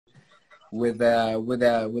with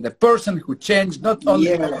a person who changed not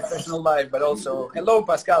only my professional life but also. Hello,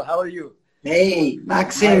 Pascal. How are you? Hey,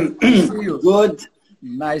 Maxim. Nice to see you. Good.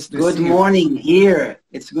 Nice to good see you. morning here.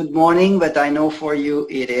 It's good morning, but I know for you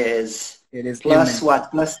it is. It is plus evening.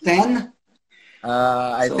 what? Plus 10?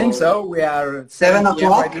 I think so. We are 7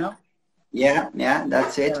 o'clock right now. Yeah,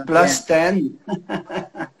 that's it. Plus 10.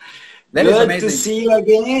 That is good amazing. to see you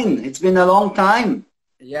again. It's been a long time.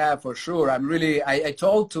 Yeah, for sure. I'm really. I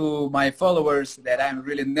told to my followers that I'm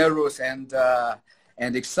really nervous and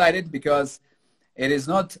excited because it is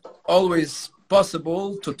not always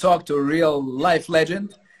possible to talk to a real life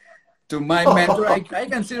legend, to my mentor. I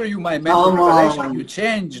consider you my mentor because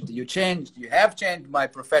actually you have changed my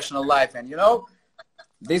professional life. And you know,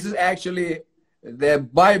 this is actually the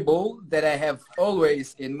Bible that I have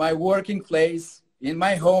always in my working place, in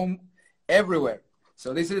my home, everywhere.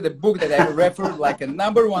 So this is the book that I refer like a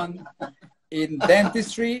 #1 in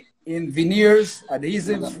dentistry, in veneers,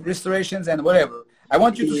 adhesives, restorations, and whatever. I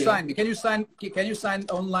want you to sign me. Can you sign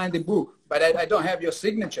online the book? But I don't have your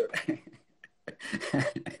signature.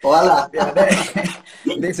 Voila.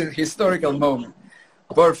 This is a historical moment.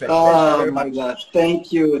 Perfect. Oh my gosh.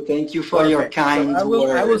 Thank you for your kind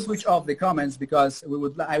words. I will switch off the comments because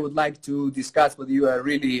I would like to discuss with you a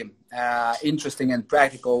really interesting and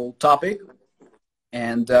practical topic.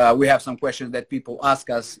 And we have some questions that people ask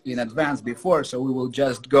us in advance before, so we will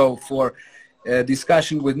just go for a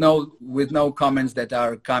discussion with no comments that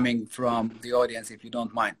are coming from the audience, if you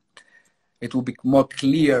don't mind. It will be more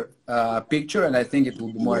clear picture, and I think it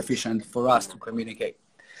will be more efficient for us to communicate.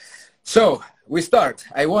 So we start.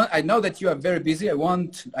 I know that you are very busy.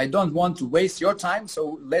 I don't want to waste your time,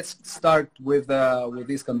 so let's start with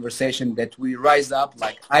this conversation that we rise up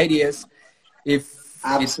like ideas. If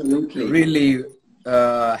Absolutely. it really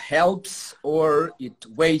helps or it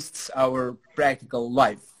wastes our practical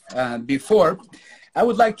life. Before, I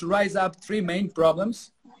would like to rise up 3 main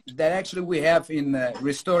problems that actually we have in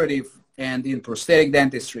restorative and in prosthetic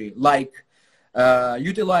dentistry, like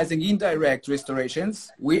utilizing indirect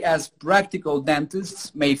restorations. We as practical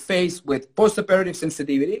dentists may face with postoperative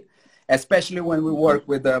sensitivity, especially when we work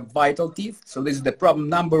with vital teeth. So this is the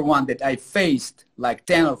problem #1 that I faced like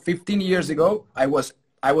 10 or 15 years ago. I was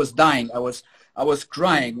dying. I was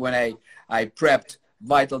crying when I prepped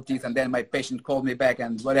vital teeth, and then my patient called me back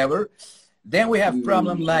and whatever. Then we have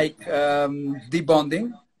problem like debonding,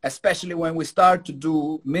 especially when we start to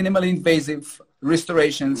do minimally invasive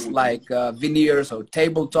restorations like veneers or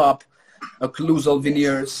tabletop occlusal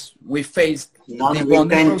veneers. We face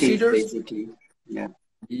debonding procedures. Basically.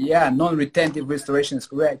 Yeah, non-retentive restoration is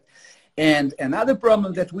correct. And another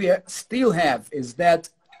problem that we still have is that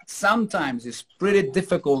sometimes it's pretty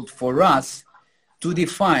difficult for us to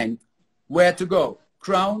define where to go,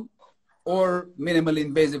 crown or minimally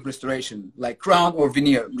invasive restoration, like crown or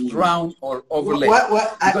veneer, crown or overlay.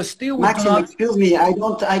 Because still we Maxim, cannot... excuse me, I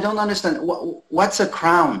don't understand. What's a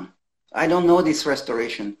crown? I don't know this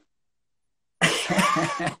restoration.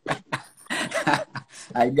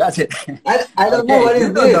 I got it. I don't know what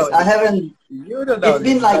is this. I haven't. You don't know. It's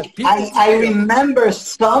been like I remember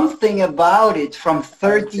something about it from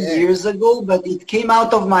 30 years ago, but it came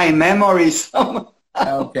out of my memory somehow.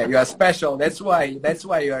 Okay, you are special. That's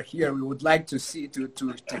why you are here. We would like to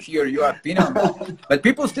hear your opinion. But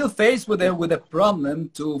people still face with a problem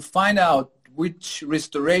to find out which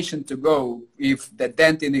restoration to go if the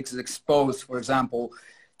dentin is exposed, for example,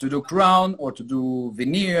 to do crown or to do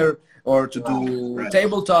veneer or to do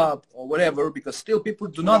tabletop or whatever, because still people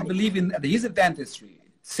do not believe in adhesive dentistry.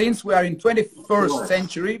 Since we are in 21st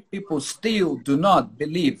century, people still do not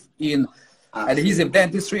believe in adhesive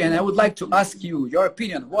dentistry, and I would like to ask you your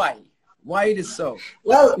opinion. Why it is so?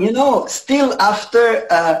 Well, you know, still after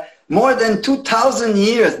more than 2,000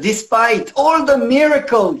 years, despite all the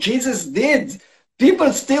miracle Jesus did,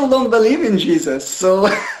 people still don't believe in Jesus. So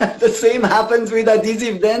the same happens with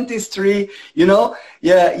adhesive dentistry. You know,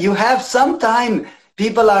 you have sometime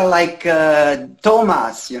people are like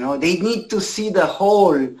Thomas, you know, they need to see the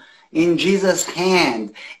hole in Jesus'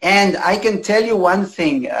 hand. And I can tell you one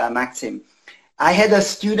thing, Maxim. I had a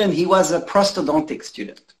student, he was a prosthodontic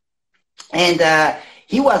student. And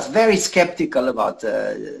he was very skeptical about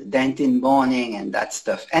dentin boning and that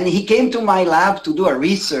stuff. And he came to my lab to do a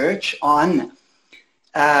research on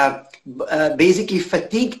basically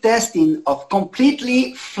fatigue testing of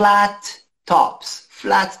completely flat tops.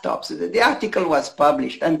 The article was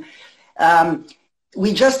published. And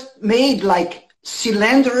we just made like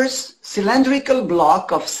cylindrical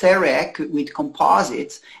block of CEREC with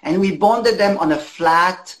composites, and we bonded them on a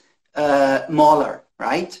flat molar,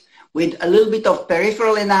 right? With a little bit of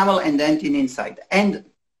peripheral enamel and dentin inside. And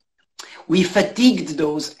We fatigued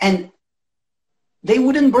those and they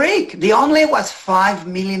wouldn't break. The onlay was 5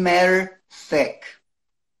 millimeter thick,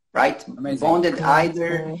 right? Amazing. Bonded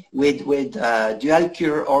either with dual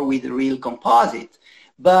cure or with real composite.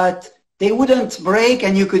 But they wouldn't break,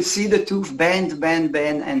 and you could see the tooth bend.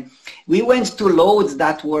 And we went to loads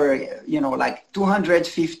that were, you know, like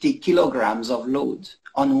 250 kilograms of load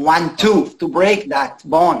on one tooth to break that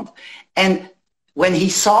bond. And when he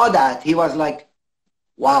saw that, he was like,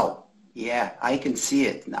 wow, yeah, I can see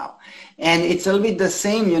it now. And it's a little bit the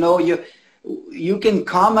same, you know, you can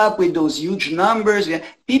come up with those huge numbers.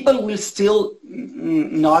 People will still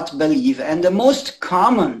not believe. And the most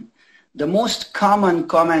common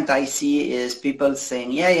comment I see is people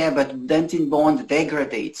saying, yeah, but dentin bond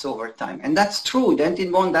degrades over time. And that's true.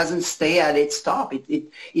 Dentin bond doesn't stay at its top.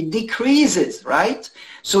 It decreases, right?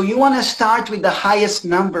 So you want to start with the highest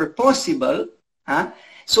number possible,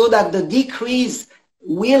 so that the decrease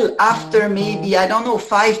will, after maybe, I don't know,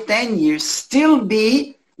 5-10 years, still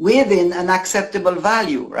be within an acceptable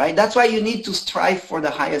value, right? That's why you need to strive for the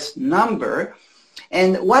highest number.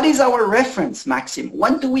 And what is our reference, Maxim?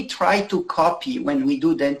 What do we try to copy when we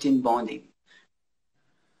do dentin bonding?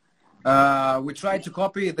 We try to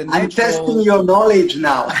copy the natural... I'm testing your knowledge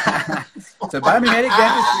now. So biomimetic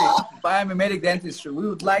dentistry, we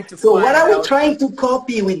would like to So what are we trying to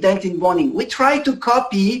copy with dentin bonding? We try to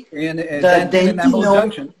copy the enamel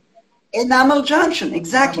junction. Enamel junction,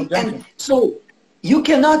 exactly. Enamel junction. And so you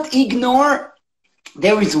cannot ignore,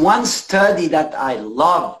 there is one study that I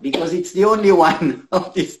love because it's the only one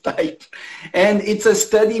of this type. And it's a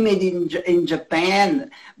study made in Japan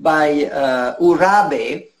by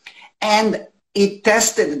Urabe, and it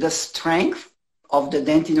tested the strength of the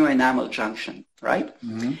dentino-enamel junction, right?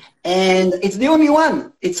 Mm-hmm. And it's the only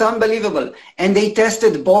one. It's unbelievable. And they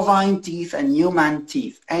tested bovine teeth and human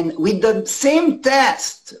teeth. And with the same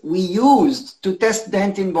test we used to test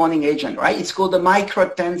dentin bonding agent, right? It's called the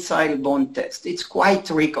microtensile bond test. It's quite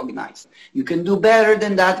recognized. You can do better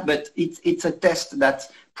than that, but it's a test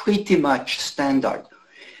that's pretty much standard.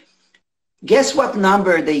 Guess what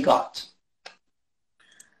number they got?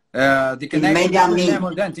 The connection between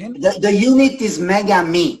enamel dentin. The unit is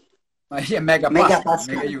megami. Yeah,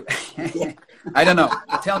 megapascal. Yeah. I don't know.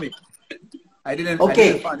 Tell me.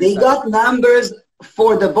 Okay, they got numbers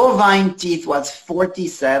for the bovine teeth was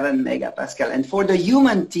 47 megapascal, and for the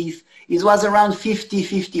human teeth it was around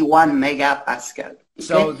 50-51 megapascal. Okay?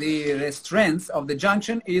 So the strength of the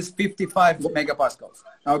junction is 55 megapascals.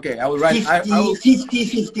 Okay, I will write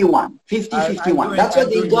 50-51. That's what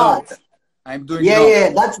they got. Notes. I'm doing yeah,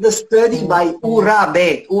 that's the study by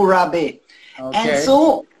Urabe. Okay. And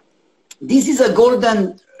so this is a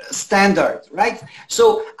golden standard, right?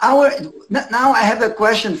 So now I have a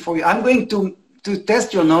question for you. I'm going to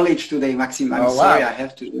test your knowledge today, Maxim. I'm sorry, I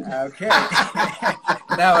have to do that. Okay.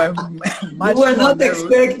 Now I'm much You were not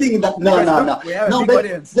expecting that. No. We have a big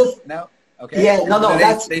audience. No. Okay. Yeah, no.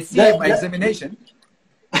 They see my examination.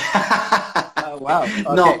 Wow. Okay.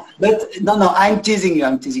 No, I'm teasing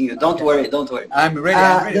you. Don't worry. I'm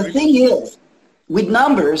ready. The thing is, with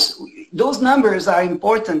numbers, those numbers are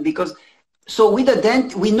important because, so with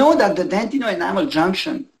we know that the dentino-enamel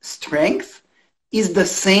junction strength is the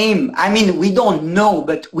same. I mean, we don't know,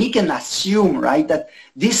 but we can assume, right, that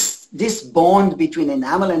this bond between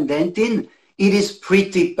enamel and dentin, it is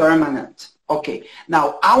pretty permanent. Okay.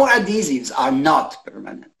 Now, our adhesives are not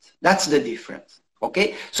permanent. That's the difference.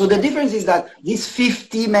 Okay, so the difference is that this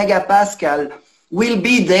 50 megapascal will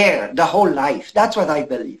be there the whole life. That's what I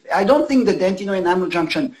believe. I don't think the dentino-enamel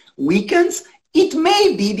junction weakens. It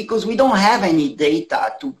may be because we don't have any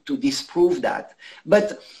data to disprove that.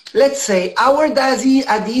 But let's say our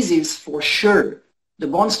adhesives, for sure, the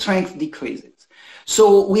bond strength decreases.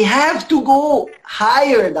 So we have to go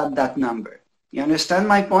higher than that number. You understand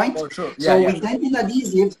my point? For sure. So with dentin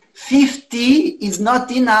adhesives, 50 is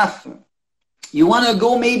not enough. You want to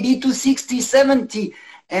go maybe to 60, 70,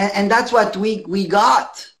 and that's what we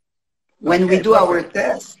got when we do our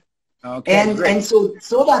test. Okay, and so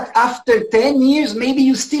that after 10 years, maybe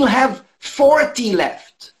you still have 40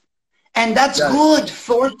 left. And that's good.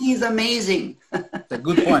 40 is amazing. That's a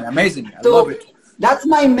good point. Amazing. I love it. That's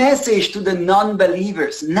my message to the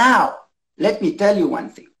non-believers. Now, let me tell you one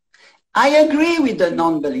thing. I agree with the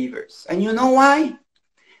non-believers. And you know why?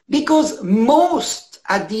 Because most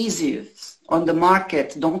adhesives on the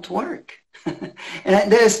market don't work.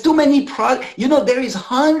 And there's too many products. You know, there is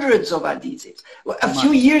hundreds of adhesives. A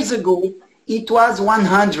few years ago, it was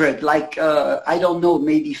 100. Like, I don't know,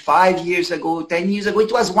 maybe 5 years ago, 10 years ago,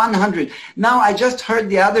 it was 100. Now, I just heard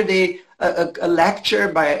the other day a lecture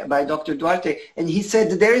by Dr. Duarte, and he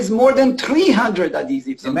said there is more than 300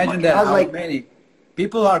 adhesives. Imagine that, how many.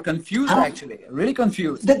 People are confused, actually, really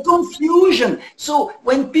confused. The confusion. So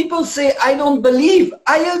when people say, I don't believe,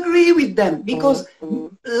 I agree with them, because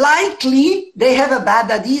likely they have a bad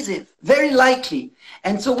adhesive, very likely.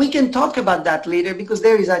 And so we can talk about that later, because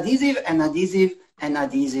there is adhesive and adhesive and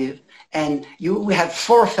adhesive. And we have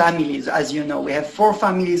 4 families, as you know. We have 4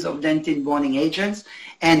 families of dentin bonding agents.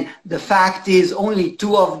 And the fact is only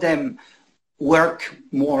 2 of them work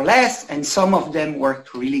more or less, and some of them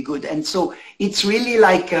work really good. And so it's really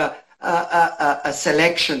like a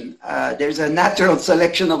selection. There's a natural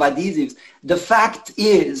selection of adhesives. The fact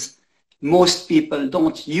is most people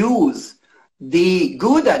don't use the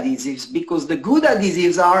good adhesives, because the good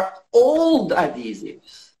adhesives are old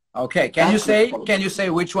adhesives. Okay, can you say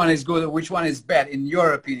which one is good or which one is bad in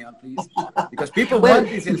your opinion, please? Because people well, want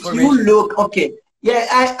this information. If you look, okay. Yeah,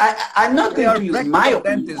 I'm not going to use my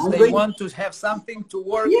opinion. They want to have something to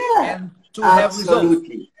work and to have results.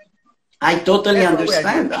 Absolutely. I totally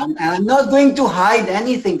understand. I'm not going to hide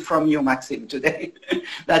anything from you, Maxim, today.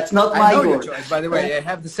 That's not my goal. Your choice, by the way. I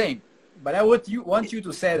have the same. But I want you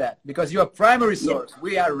to say that, because you're a primary source.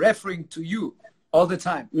 We are referring to you all the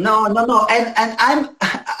time. No. And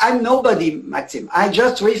I'm nobody, Maxim. I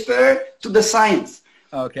just refer to the science.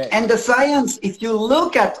 Okay. And the science, if you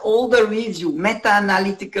look at all the review,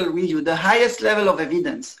 meta-analytical review, the highest level of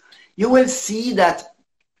evidence, you will see that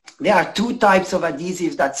there are 2 types of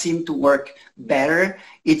adhesives that seem to work better.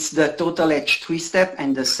 It's the total etch 3-step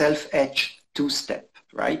and the self-etch 2-step,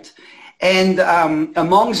 right? And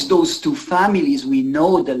amongst those 2 families, we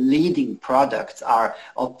know the leading products are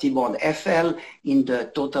OptiBond FL in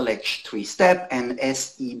the Total Etch 3-step and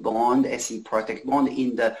SE Protect Bond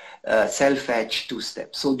in the Self-Etch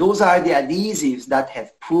 2-step. So those are the adhesives that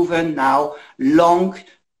have proven now long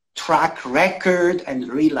track record and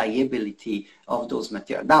reliability of those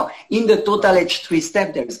materials. Now, in the Total Etch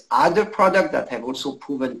 3-step, there's other products that have also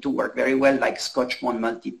proven to work very well, like Scotch Bond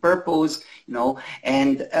Multi-Purpose,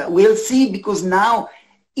 and we'll see, because now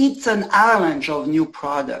it's an avalanche of new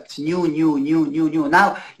products, new.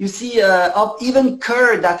 Now, you see, even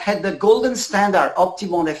Kerr, that had the golden standard,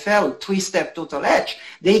 OptiBond FL, 3-step Total Etch,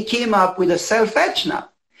 they came up with a self-etch now.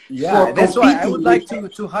 Yeah, that's why I would like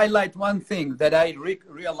to highlight one thing that I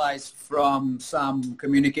realized from some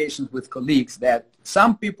communications with colleagues, that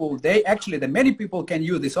some people, many people can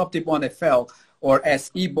use this OptiBond FL or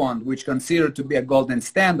SE Bond, which considered to be a golden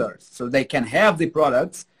standard. So they can have the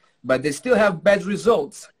products, but they still have bad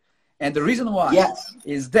results. And the reason why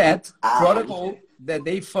is that protocol that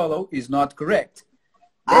they follow is not correct.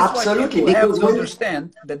 That's Absolutely. why people have to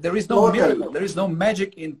understand that there is no miracle, there is no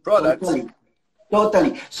magic in products.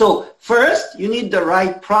 Totally. So first, you need the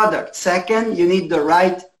right product. Second, you need the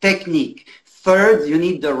right technique. Third, you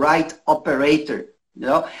need the right operator.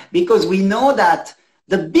 Because we know that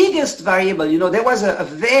the biggest variable, there was a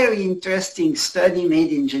very interesting study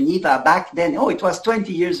made in Geneva back then. It was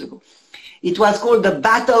 20 years ago. It was called the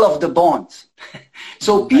Battle of the Bonds.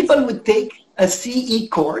 So people would take a CE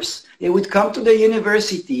course. They would come to the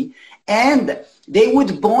university, and they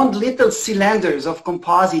would bond little cylinders of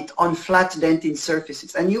composite on flat dentin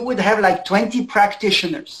surfaces. And you would have like 20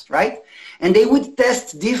 practitioners, right? And they would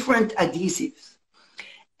test different adhesives.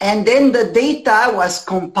 And then the data was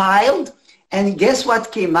compiled, and guess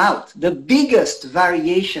what came out? The biggest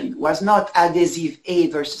variation was not adhesive A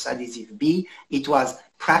versus adhesive B. It was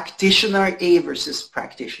practitioner A versus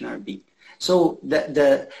practitioner B. So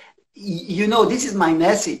this is my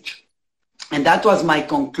message. And that was my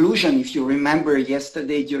conclusion, if you remember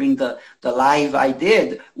yesterday during the live I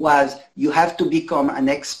did, was you have to become an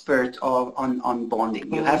expert on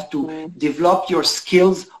bonding. You have to develop your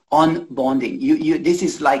skills on bonding. This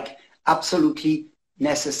is like absolutely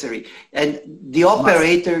necessary. And the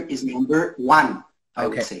operator is number 1, I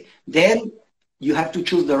would say. Then you have to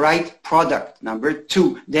choose the right product, number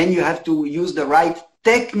 2. Then you have to use the right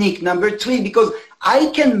technique, number 3, because I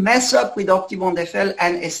can mess up with OptiBond FL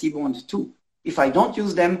and SE Bond too, if I don't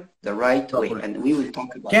use them the right way, and we will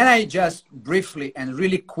talk about Can I just briefly and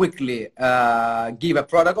really quickly give a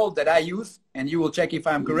protocol that I use, and you will check if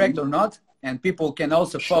I'm correct or not, and people can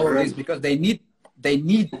also follow this, because they need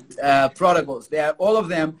protocols. They are all of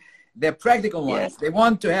them. They're practical ones. They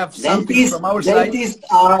want to have something from our side. Dentists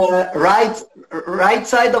right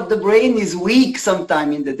side of the brain is weak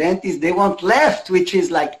sometime in the dentist. They want left, which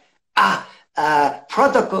is like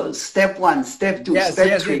protocols, step 1, step 2,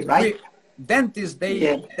 step 3, right? Dentists,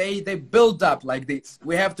 they build up like this.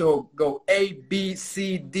 We have to go A, B,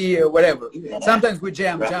 C, D, or whatever. Sometimes we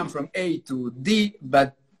jump from A to D,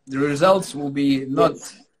 but the results will be not.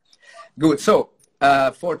 Good. So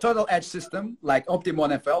for total edge system like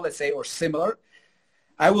Optimum FL, let's say, or similar,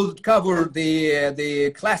 I will cover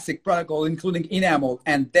the classic protocol, including enamel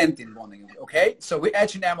and dentin bonding. Okay, so we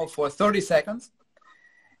etch enamel for 30 seconds,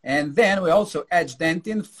 and then we also etch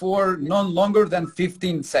dentin for no longer than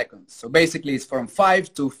 15 seconds. So basically, it's from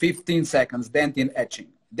 5 to 15 seconds dentin etching.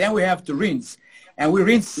 Then we have to rinse, and we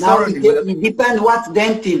rinse thoroughly. It depends what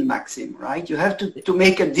dentin, Maxim, right? You have to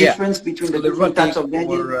make a difference between the different types of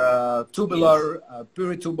dentin. Or tubular,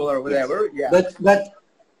 pluritubular, whatever. Yeah. But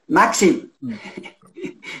Maxim.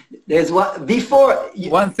 There's one before.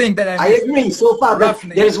 One thing that I agree so far, but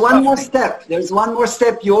there's one more step. There's one more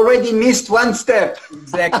step. You already missed one step.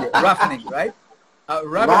 Exactly, roughening, right?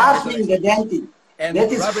 Roughening the dentin. And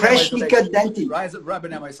that is freshly cut dentin.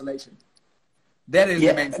 Rubber isolation. That is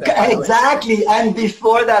the main step. Exactly, and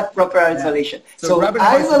before that, proper isolation. So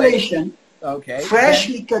isolation. Okay.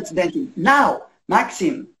 Freshly cut dentin. Now,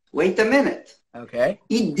 Maxim, wait a minute. Okay.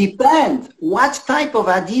 It depends. What type of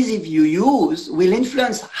adhesive you use will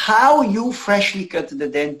influence how you freshly cut the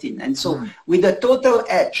dentin. And so with a total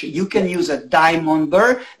etch, you can use a diamond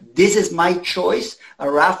burr. This is my choice, a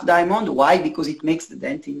rough diamond. Why? Because it makes the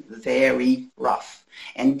dentin very rough.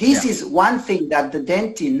 And this is one thing that the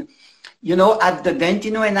dentin, you know, at the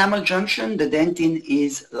dentino-enamel junction, the dentin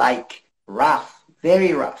is like rough,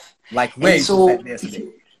 very rough. Like waves.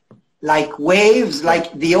 Like waves,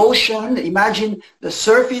 like the ocean. Imagine the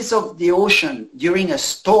surface of the ocean during a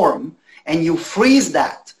storm, and you freeze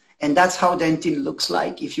that. And that's how dentin looks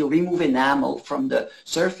like. If you remove enamel from the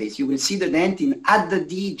surface, you will see the dentin at the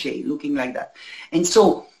DJ looking like that. And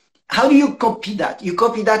so how do you copy that? You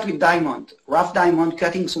copy that with diamond, rough diamond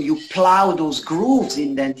cutting. So you plow those grooves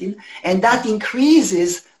in dentin, and that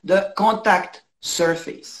increases the contact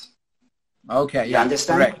surface. Okay, you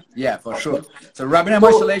understand? Correct. Yeah, for sure. So rubber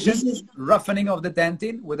isolation, roughening of the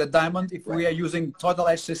dentin with a diamond if we are using total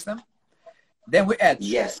edge system. Then we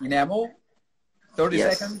etch enamel, 30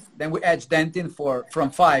 seconds. Then we etch dentin from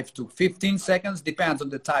 5 to 15 seconds, depends on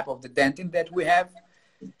the type of the dentin that we have.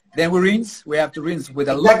 Then we rinse. We have to rinse with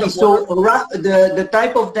a lot of water. So the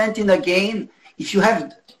type of dentin again, if you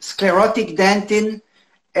have sclerotic dentin,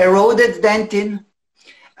 eroded dentin,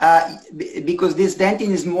 because this dentin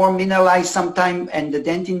is more mineralized sometimes and the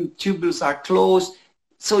dentin tubules are closed.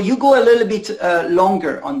 So you go a little bit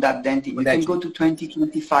longer on that dentin. You can go to 20,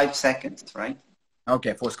 25 seconds, right?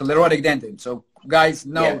 Okay, for sclerotic dentin. So guys,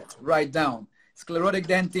 note, write down. Sclerotic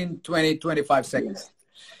dentin, 20, 25 seconds.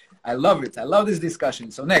 I love it. I love this discussion.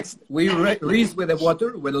 So next, we rinse with the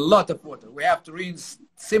water, with a lot of water. We have to rinse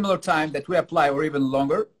similar time that we apply or even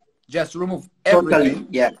longer, just to remove everything. Totally,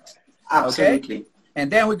 yeah, absolutely. Okay? And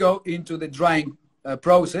then we go into the drying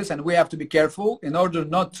process, and we have to be careful in order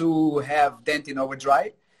not to have dentin over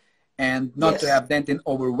dry and not to have dentin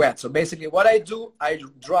over wet. So basically what I do, I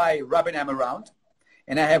dry rubber enamel around,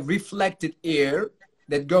 and I have reflected air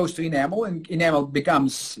that goes to enamel, and enamel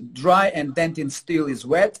becomes dry and dentin still is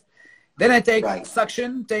wet. Then I take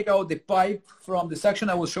suction, take out the pipe from the suction.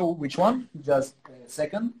 I will show which one, just a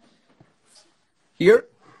second. Here,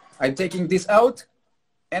 I'm taking this out,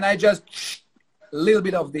 and I just a little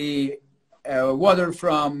bit of the water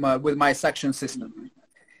from with my suction system.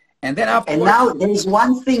 And then after. And now there is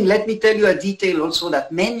one thing, let me tell you a detail also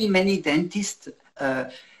that many dentists,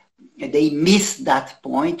 they miss that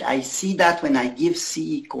point. I see that when I give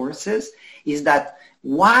CE courses, is that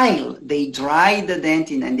while they dry the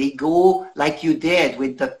dentin and they go like you did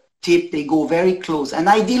with the tip, they go very close. And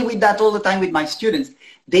I deal with that all the time with my students.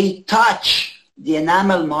 They touch the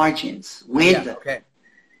enamel margins with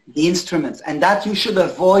the instruments, and that you should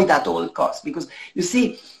avoid at all costs, because you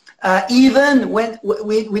see, even when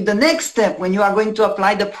with the next step, when you are going to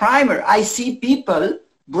apply the primer, I see people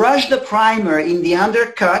brush the primer in the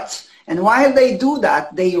undercut, and while they do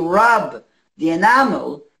that, they rub the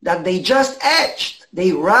enamel that they just etched.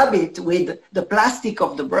 They rub it with the plastic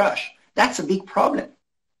of the brush. That's a big problem.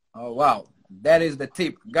 Oh wow, that is the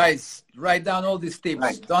tip, guys. Write down all these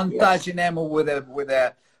tips. Don't touch enamel with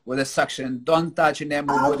a suction. Don't touch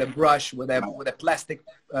enamel with a brush, with a plastic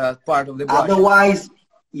part of the brush. Otherwise,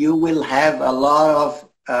 you will have a lot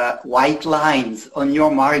of white lines on your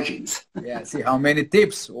margins. Yeah, see how many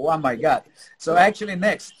tips. Oh my God. So actually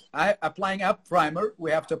next, applying up primer,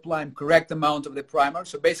 we have to apply correct amount of the primer.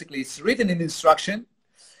 So basically it's written in instruction.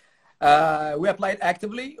 We apply it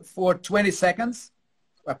actively for 20 seconds,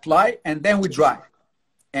 apply, and then we dry.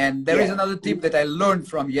 And there is another tip that I learned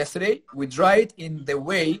from yesterday. We dry it in the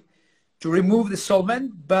way to remove the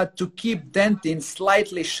solvent, but to keep dentin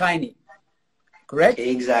slightly shiny. Correct?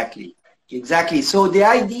 Exactly. Exactly. So the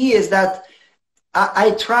idea is that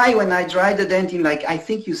I try when I dry the dentin, like I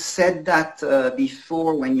think you said that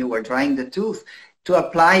before when you were drying the tooth, to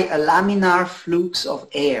apply a laminar flux of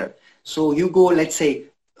air. So you go, let's say,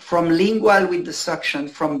 from lingual with the suction,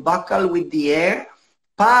 from buccal with the air,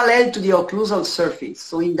 parallel to the occlusal surface.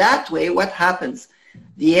 So in that way, what happens?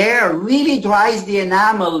 The air really dries the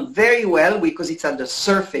enamel very well because it's at the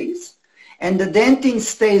surface, and the dentin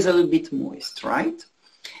stays a little bit moist, right?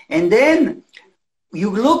 And then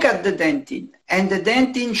you look at the dentin, and the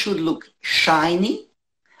dentin should look shiny,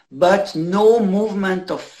 but no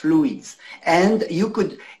movement of fluids. And you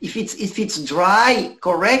could, if it's dry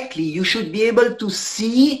correctly, you should be able to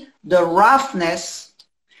see the roughness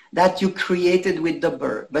that you created with the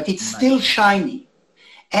burr, but it's still shiny.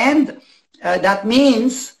 And that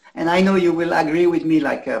means, and I know you will agree with me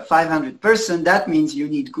like 500%, that means you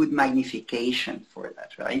need good magnification for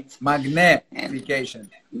that, right? Magnification.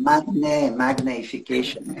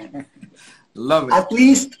 Magnification. Love it.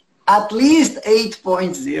 At least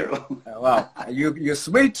 8.0. Wow, you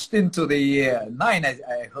switched into the 9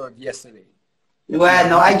 I heard yesterday. Well,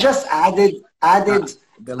 no, I just added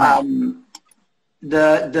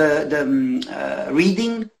the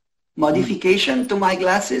reading modification to my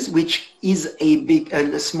glasses, which is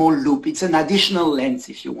a small loop. It's an additional lens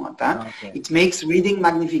if you want. Huh? Okay. It makes reading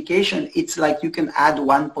magnification. It's like you can add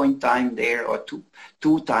 1 point time there or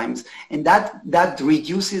two times, and that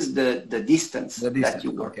reduces the distance that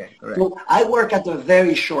you work. Okay, correct. So I work at a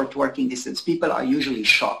very short working distance. People are usually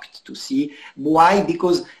shocked to see why,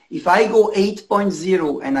 because if I go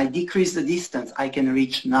 8.0 and I decrease the distance, I can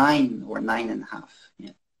reach 9 or 9.5.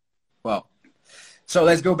 Yeah. Wow. So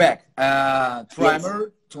let's go back. Primer, yes.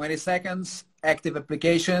 20 seconds, active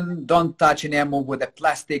application. Don't touch enamel with the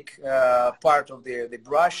plastic part of the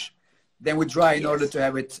brush. Then we dry in order to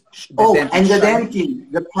have it. And the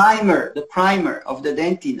dentin, the primer of the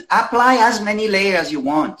dentin. Apply as many layers as you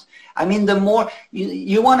want. I mean, the more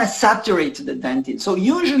you want to saturate the dentin. So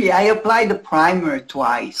usually I apply the primer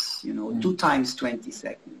twice, 2 times 20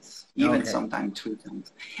 seconds, even sometimes 3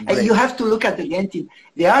 times. And you have to look at the dentin.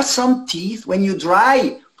 There are some teeth, when you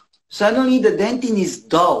dry, suddenly the dentin is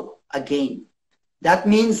dull again. That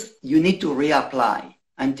means you need to reapply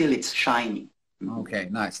until it's shiny. Okay,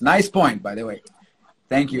 nice. Nice point, by the way.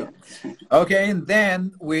 Thank you. Okay, and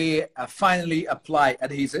then we finally apply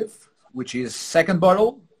adhesive, which is second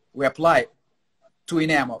bottle. We apply to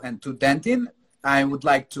enamel and to dentin. I would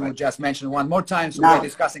like to just mention one more time. So we're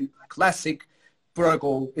discussing classic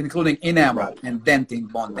protocol, including enamel and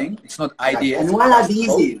dentin bonding. It's not ideal. And what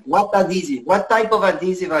adhesive? What type of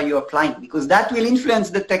adhesive are you applying? Because that will influence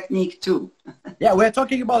the technique too. Yeah, we're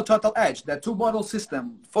talking about Total Edge, the 2-bottle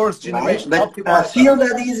system, 4th generation. But field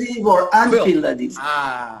adhesive or unfilled adhesive?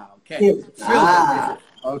 Ah, okay. Field adhesive.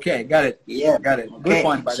 Okay, got it. Yeah, got it. Okay. Good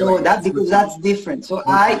point, by the way. So that's because that's different. So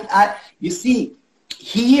you see,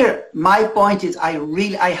 here my point is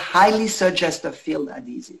I highly suggest a field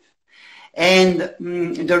adhesive. And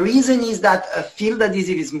the reason is that a field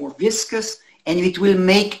adhesive is more viscous and it will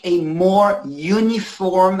make a more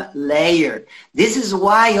uniform layer. This is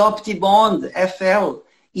why OptiBond FL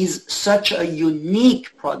is such a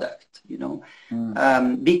unique product,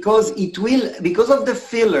 because of the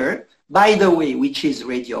filler, by the way, which is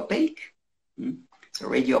radiopaque. It's a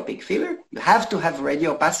radiopaque filler. You have to have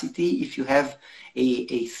radiopacity if you have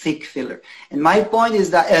a thick filler. And my point is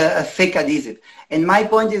that a thick adhesive. And my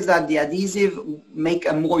point is that the adhesive make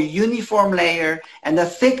a more uniform layer and the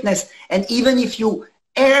thickness. And even if you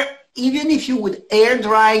would air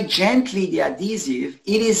dry gently the adhesive,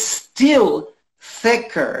 it is still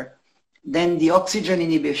thicker than the oxygen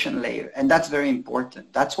inhibition layer. And that's very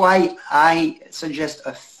important. That's why I suggest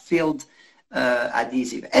a filled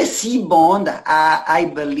adhesive. SC bond,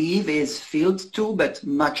 I believe, is filled too, but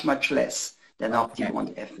much, much less than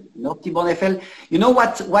OptiBond FL. In OptiBond FL, you know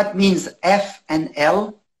what means F and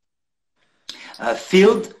L?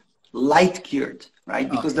 Filled, light cured, right?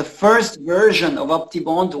 Because the first version of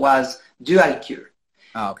OptiBond was dual cure.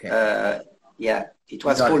 Yeah, it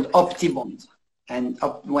was called OptiBond. And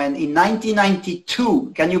when in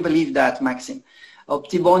 1992, can you believe that, Maxim?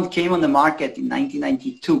 OptiBond came on the market in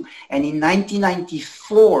 1992. And in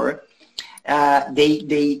 1994,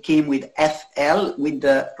 they came with FL, with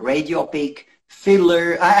the radiopaque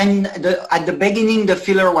filler. I mean, at the beginning, the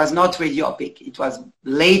filler was not radiopaque. It was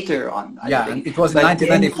later on. It was in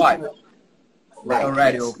 1995.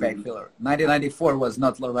 Radiopaque filler. 1994 was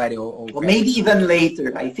not radiopaque. Or maybe even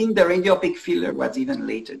later. I think the radiopaque filler was even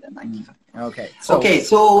later than 95. Okay.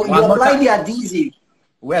 So you apply the adhesive.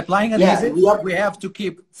 We're applying adhesive. We have to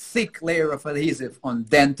keep thick layer of adhesive on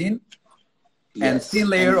dentin and thin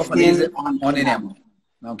layer of adhesive on enamel.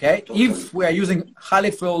 Okay. Totally. If we are using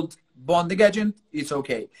highly filled bonding agent, it's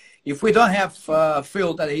okay. If we don't have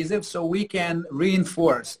filled adhesive, so we can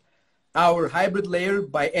reinforce our hybrid layer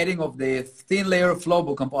by adding of the thin layer of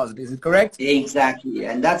flowable composite. Is it correct? Exactly.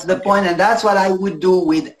 And that's the point. And that's what I would do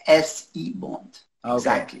with SE bond. Okay.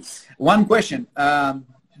 Exactly. One question.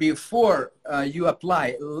 Before you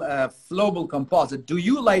apply flowable composite, do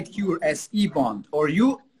you light cure SE bond, or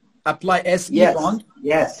you apply SE bond?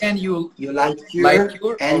 Yes. And you light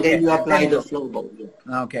cure, and then you apply the flowable.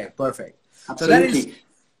 Okay, perfect. Absolutely. So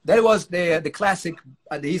that was the classic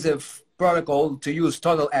adhesive protocol to use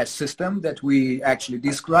total edge system that we actually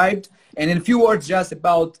described. And in a few words, just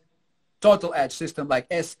about total edge system like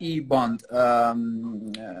SE bond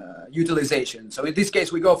utilization. So in this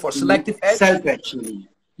case, we go for selective edge. Self-edge.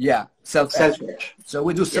 Yeah, self-edge. So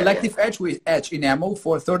we do selective edge with edge enamel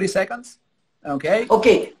for 30 seconds. Okay.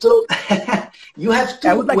 Okay. So you have two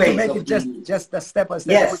ways. I would like to make it just a step by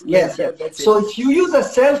step. Yes. So if you use a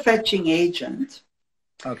self-etching agent,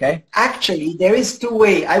 okay. Actually, there is two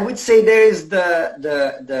ways. I would say there is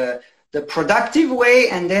the productive way,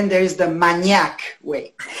 and then there is the maniac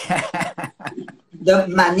way. The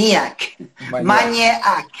maniac.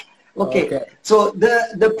 Okay. So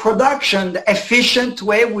the production, the efficient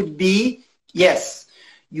way would be, yes,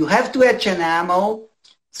 you have to etch enamel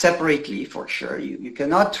separately for sure. You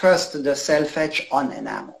cannot trust the self-etch on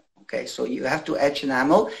enamel. Okay, so you have to etch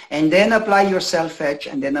enamel and then apply your self-etch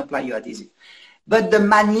and then apply your adhesive. But the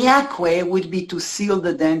maniac way would be to seal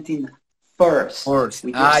the dentin first.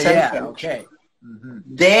 With your self-etch. Okay.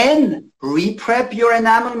 Then re-prep your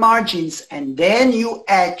enamel margins, and then you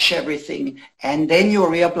etch everything, and then you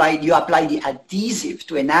apply the adhesive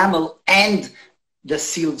to enamel and the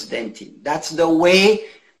sealed dentin. That's the way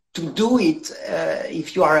to do it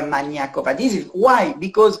if you are a maniac of adhesive. Why?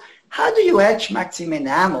 Because how do you etch Maxim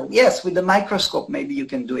enamel? Yes, with the microscope maybe you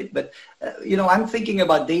can do it, but you know, I'm thinking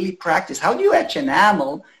about daily practice. How do you etch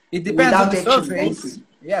enamel? It depends on the surface.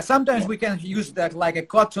 Yeah, sometimes we can use that like a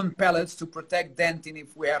cotton pellets to protect dentin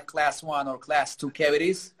if we have class 1 or class 2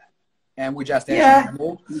 cavities, and we just etch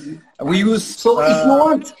enamel. We use so if you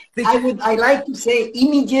want, I like to say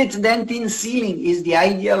immediate dentin sealing is the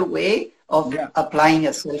ideal way of applying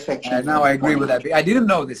a self-etching. Now I agree with that. I didn't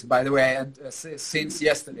know this, by the way, since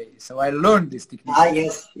yesterday. So I learned this technique.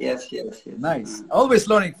 Yes. Nice. Always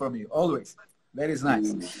learning from you. Always. That is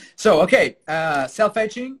nice. So, okay.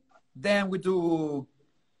 Self-etching. Then we do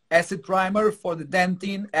acid primer for the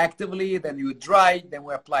dentin actively. Then you dry. Then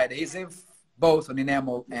we apply adhesive, both on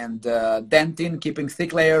enamel and dentin, keeping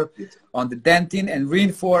thick layer on the dentin, and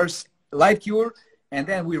reinforce light cure. And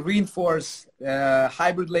then we reinforce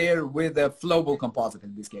hybrid layer with a flowable composite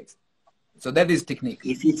in this case. So that is technique.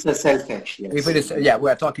 If it's a self-etch, yes. If it is, we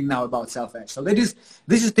are talking now about self-etch. So this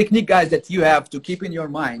is technique, guys, that you have to keep in your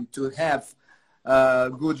mind to have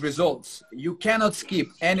good results. You cannot skip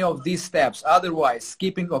any of these steps. Otherwise,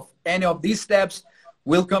 skipping of any of these steps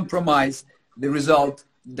will compromise the result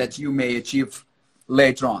that you may achieve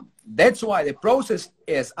later on. That's why the process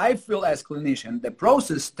is, I feel as clinician, the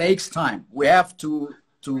process takes time. We have to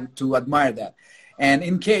admire that. And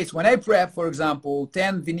in case, when I prep, for example,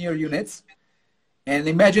 10 veneer units, and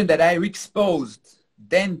imagine that I exposed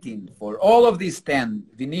dentin for all of these 10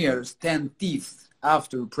 veneers, 10 teeth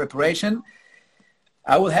after preparation,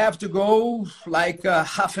 I will have to go like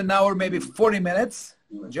half an hour, maybe 40 minutes,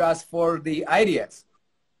 just for the ideas.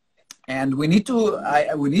 And we need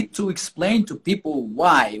to explain to people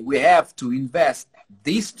why we have to invest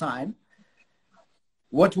this time,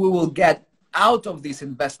 what we will get out of this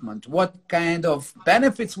investment, what kind of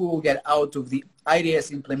benefits we will get out of the IDS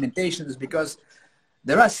implementations, because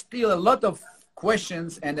there are still a lot of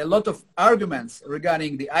questions and a lot of arguments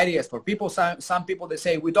regarding the IDS. For people, some people, they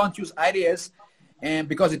say we don't use IDS and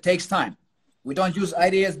because it takes time. We don't use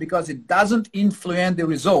IDS because it doesn't influence the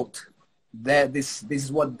result. That this is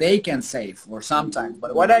what they can say for sometimes.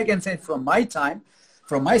 But what I can say from my side,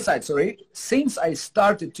 since I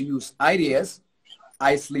started to use IDS,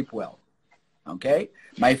 I sleep well. Okay,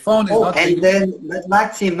 my phone is not. And then,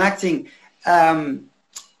 Maxim,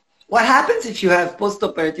 what happens if you have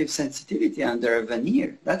postoperative sensitivity under a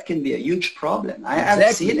veneer? That can be a huge problem. I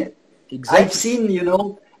have seen it. Exactly. I've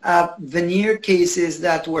seen, veneer cases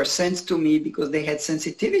that were sent to me because they had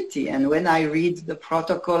sensitivity, and when I read the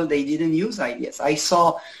protocol, they didn't use IDS. I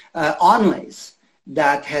saw onlays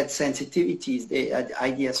that had sensitivities. The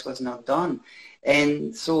IDS was not done,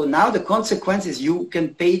 and so now the consequences, you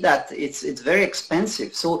can pay that. It's very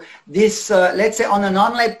expensive. So this, let's say on an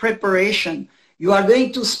onlay preparation, you are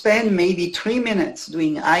going to spend maybe 3 minutes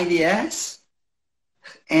doing IDS,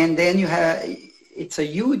 and then you have. it's a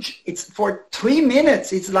huge, it's for 3 minutes,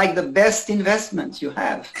 it's like the best investment you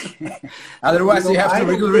have. Otherwise, you have to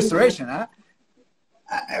redo restoration, huh?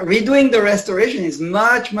 Redoing the restoration is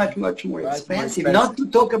much more expensive. Not to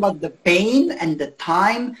talk about the pain and the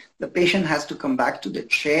time the patient has to come back to the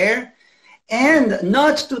chair, and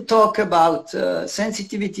not to talk about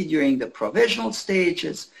sensitivity during the provisional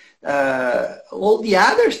stages, all the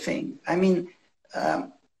other things. I mean,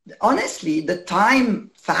 honestly, the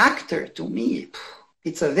time factor to me,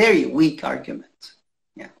 it's a very weak argument.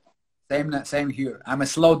 Yeah. Same here. I'm a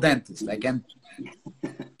slow dentist. I can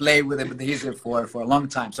play with adhesive for a long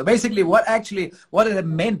time. So basically, what is the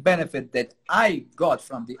main benefit that I got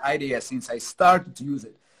from the IDS since I started to use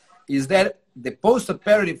it is that the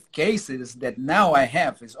post-operative cases that now I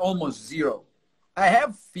have is almost zero. I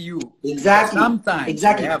have few. Exactly. Sometimes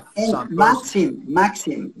I have some.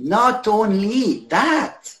 Maxim, not only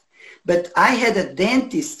that, but I had a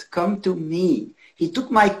dentist come to me. He took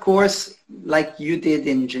my course like you did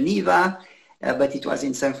in Geneva, but it was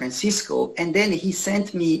in San Francisco. And then he sent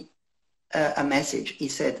me a message. He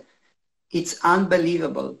said, it's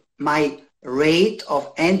unbelievable. My rate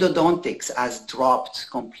of endodontics has dropped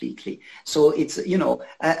completely. So it's, you know,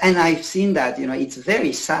 and I've seen that, you know, it's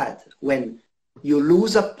very sad when you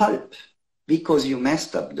lose a pulp because you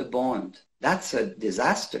messed up the bond. That's a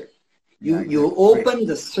disaster. You open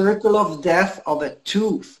the circle of death of a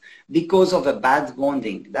tooth because of a bad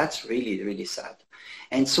bonding. That's really, really sad.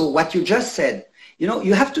 And so what you just said, you know,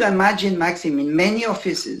 you have to imagine, Maxim, in many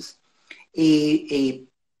offices, a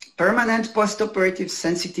permanent postoperative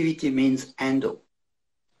sensitivity means endo.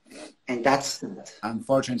 And that's it.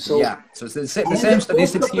 Unfortunately, so, yeah. So it's the same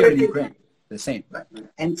statistics here in Ukraine. The same.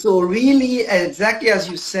 And so really, exactly as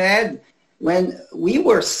you said, when we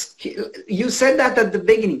were, you said that at the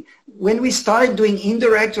beginning, when we started doing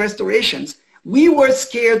indirect restorations, we were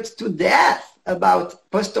scared to death about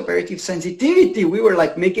postoperative sensitivity. We were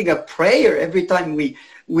like making a prayer every time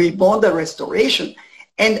we bond a restoration.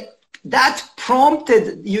 And that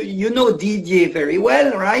prompted, you know Didier very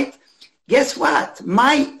well, right? Guess what?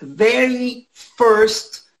 My very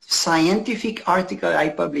first scientific article I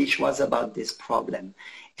published was about this problem.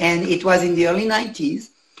 And it was in the early 90s.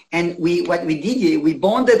 And what we did, we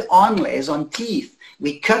bonded onlays on teeth.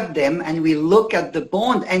 We cut them and we look at the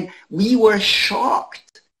bond and we were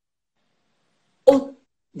shocked.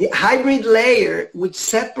 The hybrid layer would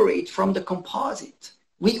separate from the composite.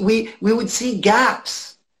 We would see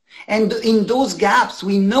gaps. And in those gaps,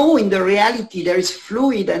 we know in the reality there is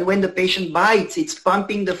fluid, and when the patient bites, it's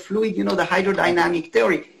pumping the fluid, you know, the hydrodynamic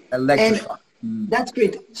theory. And that's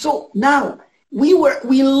great. So now we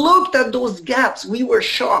looked at those gaps, we were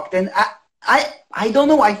shocked. And I don't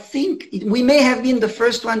know, I think we may have been the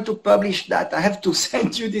first one to publish that. I have to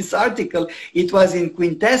send you this article. It was in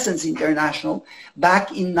Quintessence International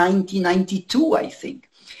back in 1992, I think.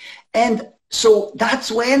 And so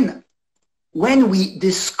that's when we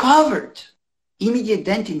discovered immediate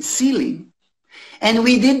dentin sealing, and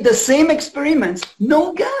we did the same experiments,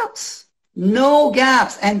 no gaps.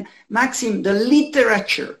 And Maxim, the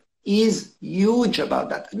literature is huge about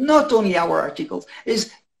that. Not only our articles,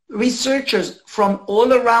 is researchers from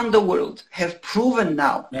all around the world have proven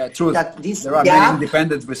now that this there are many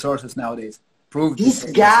independent resources nowadays. This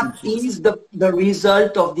gap is the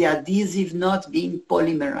result of the adhesive not being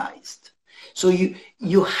polymerized. So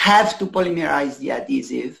you have to polymerize the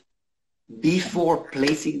adhesive before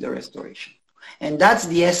placing the restoration. And that's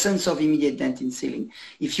the essence of immediate dentin sealing.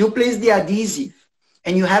 If you place the adhesive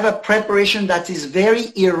and you have a preparation that is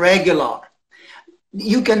very irregular,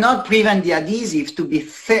 you cannot prevent the adhesive to be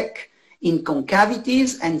thick in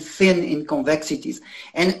concavities and thin in convexities.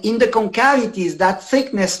 And in the concavities, that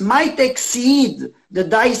thickness might exceed the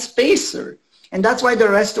dye spacer. And that's why the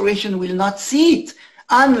restoration will not see it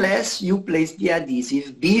unless you place the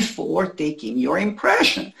adhesive before taking your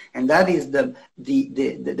impression. And that is the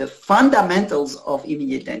fundamentals of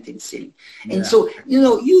immediate dentin sealing. Yeah. And so, you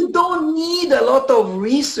know, you don't need a lot of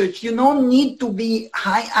research. You don't need to be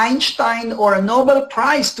Einstein or a Nobel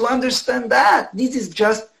Prize to understand that. This is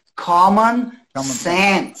just common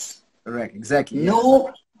sense. Correct, exactly.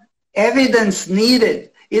 No evidence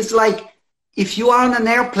needed. It's like if you are on an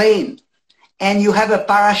airplane and you have a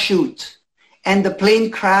parachute and the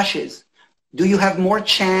plane crashes, do you have more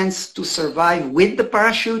chance to survive with the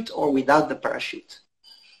parachute or without the parachute?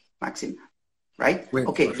 Maxim, right?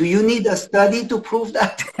 Okay, do you need a study to prove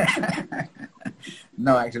that?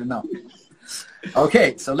 No, actually, no.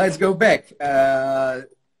 Okay, so let's go back.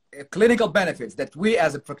 Clinical benefits that we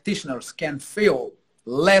as a practitioners can feel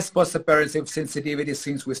less postoperative sensitivity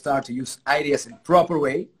since we start to use IDS in proper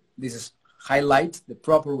way. This is highlight the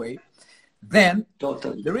proper way. then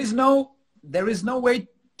Totally. there is no way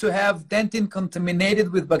to have dentin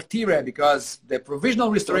contaminated with bacteria, because the provisional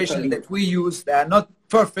restoration that we use, they are not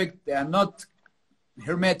perfect, they are not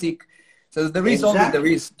hermetic. So there is always the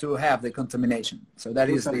risk to have the contamination. So that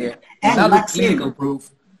is the another Maxim, clinical proof.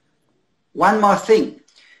 One more thing,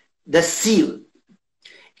 the seal.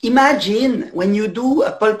 Imagine when you do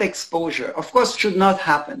a pulp exposure, of course should not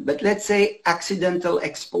happen, but let's say accidental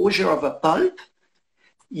exposure of a pulp,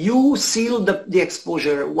 you seal the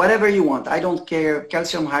exposure, whatever you want. I don't care,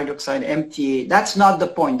 calcium hydroxide, MTA, that's not the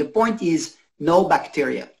point. The point is no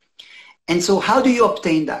bacteria. And so how do you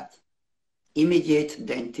obtain that? Immediate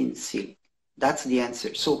dentin sealing. That's the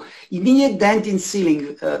answer. So immediate dentin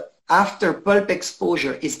sealing after pulp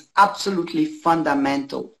exposure is absolutely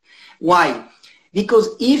fundamental. Why?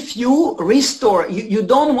 Because if you restore, you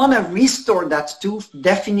don't want to restore that tooth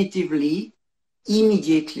definitively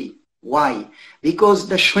immediately. Why? Because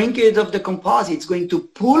the shrinkage of the composite is going to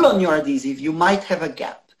pull on your adhesive. You might have a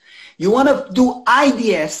gap. You want to do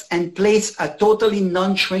IDS and place a totally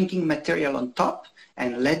non-shrinking material on top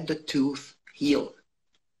and let the tooth heal.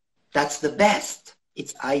 That's the best.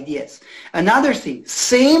 It's IDS. Another thing,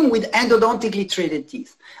 same with endodontically treated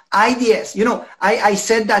teeth. IDS, you know, I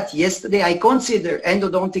said that yesterday. I consider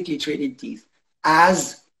endodontically treated teeth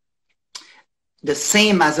as the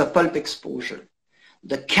same as a pulp exposure.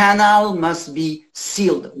 The canal must be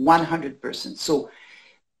sealed 100%. So,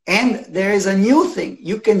 and there is a new thing.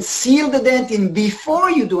 You can seal the dentin before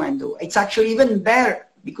you do endo. It's actually even better,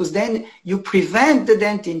 because then you prevent the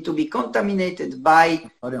dentin to be contaminated by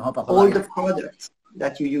all the products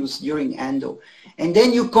that you use during endo. And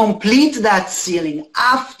then you complete that sealing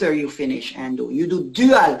after you finish endo. You do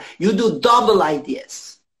dual, you do double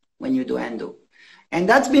IDS when you do endo. And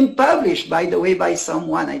that's been published, by the way, by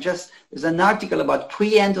someone. There's an article about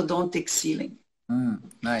pre-endodontic sealing.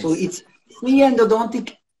 Nice. So it's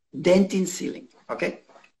pre-endodontic dentin sealing, okay?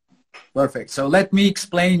 Perfect. So let me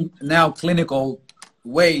explain now clinical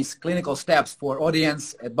ways, clinical steps for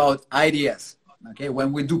audience about IDS, okay,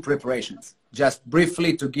 when we do preparations. Just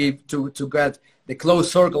briefly to give, to get the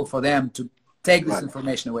close circle for them to take this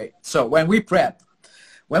information away. So when we prep,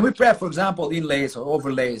 for example, inlays or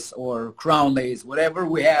overlays or crown lays, whatever,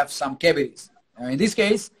 we have some cavities. In this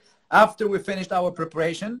case, after we finished our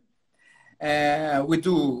preparation, we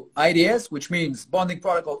do IDS, which means bonding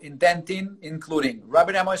protocol in dentin, including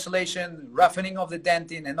rubber enamel isolation, roughening of the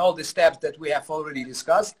dentin, and all the steps that we have already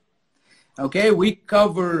discussed. Okay, we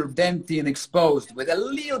cover dentin exposed with a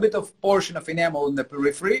little bit of portion of enamel in the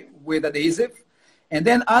periphery with adhesive, and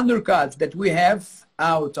then undercuts that we have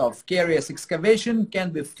out of caries excavation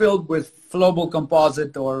can be filled with flowable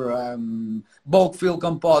composite or bulk fill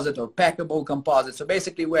composite or packable composite. So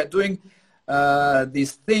basically we're doing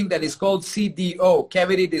this thing that is called CDO,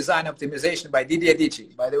 Cavity Design Optimization, by Didier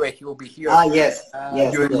Dici. By the way, he will be here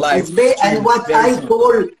during live. And what I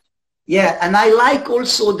call, and I like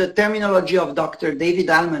also the terminology of Dr. David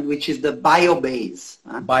Allman, which is the biobase.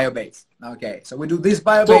 Biobase. Okay, so we do this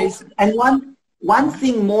biobase. So, and one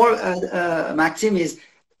thing more, Maxim, is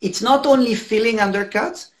it's not only filling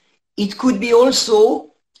undercuts, it could be also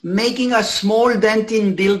making a small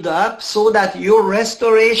dentin build-up so that your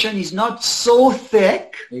restoration is not so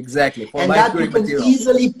thick. Exactly. And that you can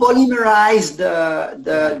easily polymerize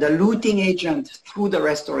the luting agent through the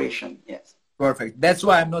restoration. Yes. Perfect. That's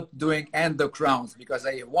why I'm not doing endo crowns, because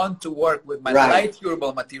I want to work with my light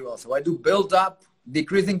durable material. So I do build-up,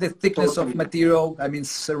 decreasing the thickness of material, I mean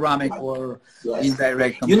ceramic or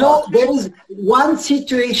indirect composite. You know, there is one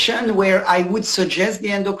situation where I would suggest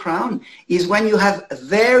the endo crown is when you have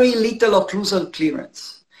very little occlusal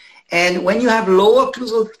clearance. And when you have low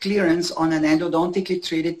occlusal clearance on an endodontically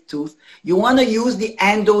treated tooth, you want to use the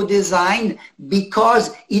endo design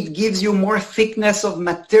because it gives you more thickness of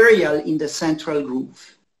material in the central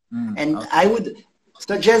groove. I would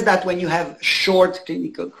suggest that when you have short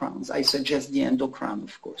clinical crowns. I suggest the endo crown,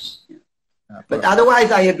 of course. But otherwise,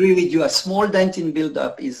 I agree with you. A small dentin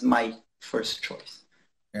buildup is my first choice.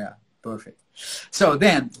 Yeah, perfect. So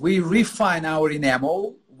then we refine our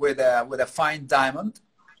enamel with a fine diamond,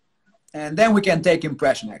 and then we can take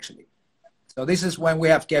impression, actually. So this is when we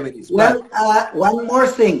have cavities. Well, one more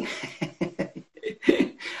thing.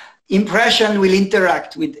 Impression will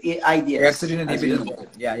interact with IDS.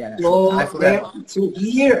 So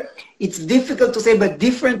here, it's difficult to say, but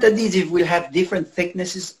different adhesive will have different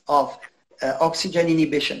thicknesses of oxygen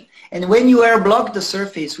inhibition. And when you air block the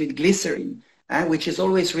surface with glycerin, which is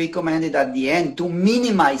always recommended at the end to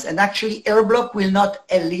minimize, and actually air block will not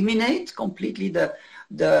eliminate completely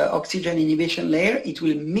the oxygen inhibition layer, it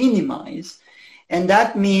will minimize. And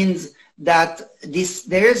that means that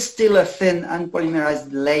there is still a thin unpolymerized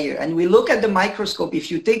layer. And we look at the microscope. If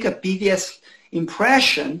you take a PVS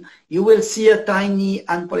impression, you will see a tiny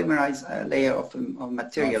unpolymerized layer of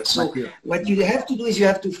material. So what you have to do is you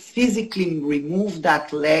have to physically remove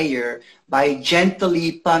that layer by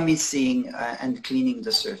gently pumicing and cleaning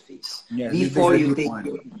the surface before you take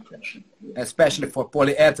your impression. Especially for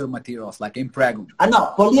polyether materials like Impregnum.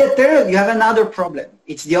 No, polyether, you have another problem.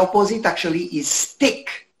 It's the opposite, actually, is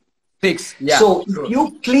thick. Thick, yeah. So if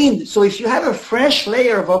you clean, so if you have a fresh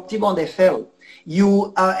layer of Optibond FL,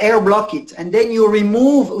 you air block it, and then you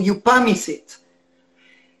remove, you pumice it.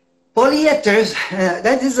 Polyethers,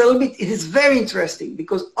 that is a little bit, it is very interesting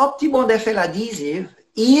because Optibond FL adhesive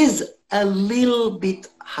is a little bit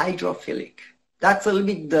hydrophilic. That's a little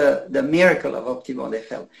bit the miracle of Optibond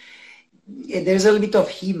FL. There's a little bit of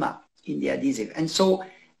HEMA in the adhesive. And so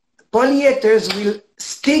polyethers will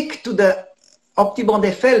stick to the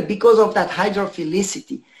Optibond FL because of that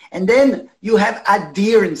hydrophilicity. And then you have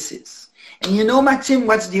adherences. And you know, Maxim,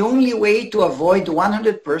 what's the only way to avoid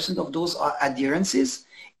 100% of those adherences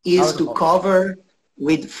is to cover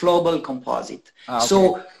with flowable composite. Okay.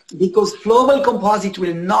 So, because flowable composite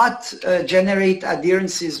will not generate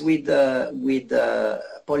adherences with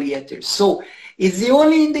polyethers. So, it's the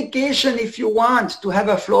only indication if you want to have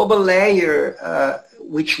a flowable layer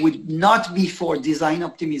which would not be for design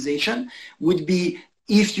optimization, would be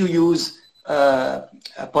if you use a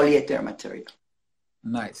polyether material.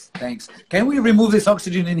 Nice, thanks. Can we remove this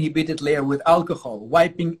oxygen inhibited layer with alcohol,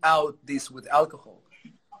 wiping out this with alcohol?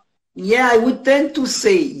 Yeah, I would tend to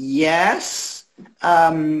say yes.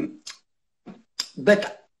 But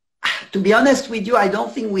to be honest with you, I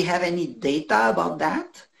don't think we have any data about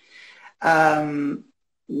that.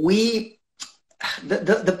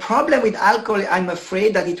 The problem with alcohol, I'm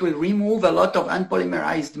afraid that it will remove a lot of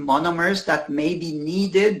unpolymerized monomers that may be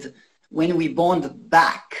needed when we bond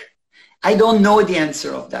back. I don't know the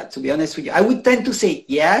answer of that, to be honest with you. I would tend to say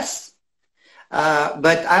yes,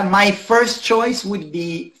 but my first choice would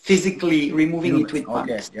be physically removing it with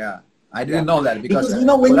pumps. Okay, yeah. I didn't know that because you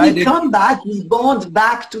know, when we come back, we bond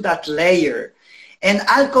back to that layer. And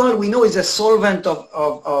alcohol, we know, is a solvent of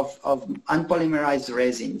unpolymerized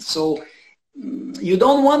resin. So you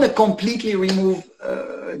don't want to completely remove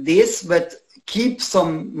this, but keep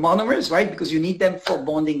some monomers, right? Because you need them for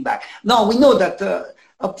bonding back. Now, we know that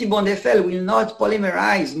Optibond FL will not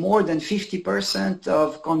polymerize more than 50%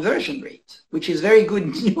 of conversion rate, which is very good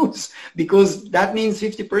news because that means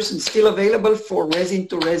 50% still available for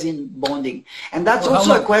resin-to-resin bonding. And that's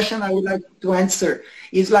also a question I would like to answer.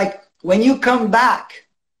 Is like, when you come back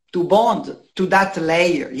to bond to that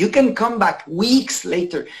layer, you can come back weeks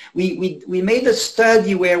later. We made a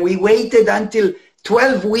study where we waited until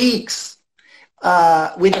 12 weeks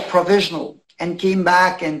with a provisional and came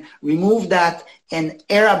back and removed that and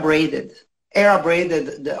air abraded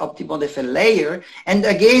the Optibond FL layer. And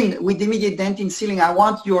again, with immediate dentin sealing, I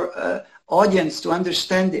want your audience to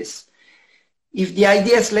understand this. If the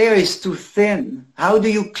IDS layer is too thin, how do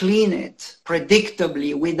you clean it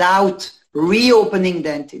predictably without reopening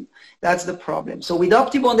dentin? That's the problem. So with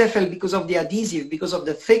Optibond FL, because of the adhesive, because of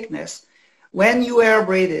the thickness, when you air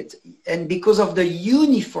braid it, and because of the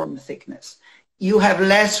uniform thickness, you have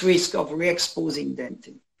less risk of re-exposing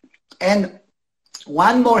dentin. And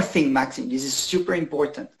one more thing, Maxim, this is super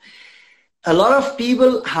important. A lot of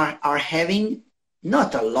people are having,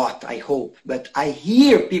 not a lot, I hope, but I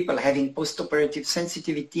hear people having postoperative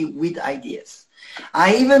sensitivity with IDS.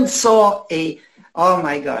 I even saw oh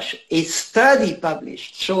my gosh, a study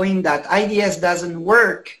published showing that IDS doesn't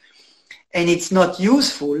work and it's not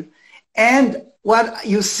useful. And what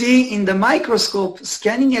you see in the microscope,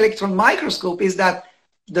 scanning electron microscope, is that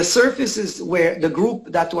the surfaces where the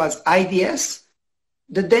group that was IDS,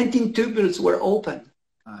 the dentin tubules were open.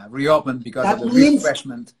 Reopened because of the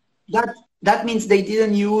refreshment. That means they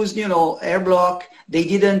didn't use, you know, air block. They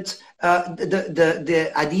didn't,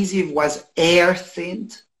 the adhesive was air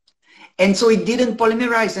thinned. And so it didn't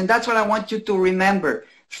polymerize. And that's what I want you to remember.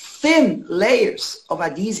 Thin layers of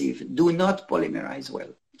adhesive do not polymerize well.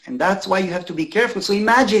 And that's why you have to be careful. So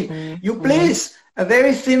imagine you place a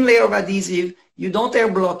very thin layer of adhesive, you don't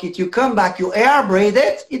air block it, you come back, you air braid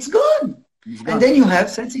it, it's gone. And then you have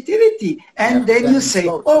sensitivity. And then you say,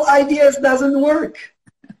 oh, IDS doesn't work.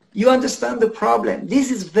 You understand the problem.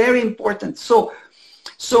 This is very important. So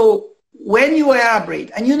when you air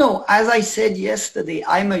braid, and you know, as I said yesterday,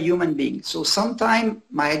 I'm a human being. So sometimes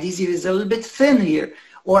my adhesive is a little bit thin here,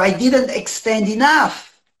 or I didn't extend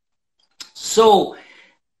enough. So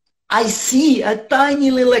I see a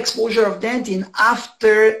tiny little exposure of dentin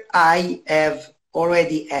after I have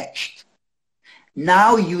already etched.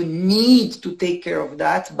 Now you need to take care of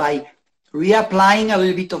that by reapplying a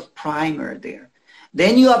little bit of primer there.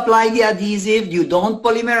 Then you apply the adhesive, you don't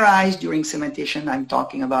polymerize during cementation I'm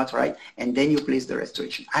talking about, right? And then you place the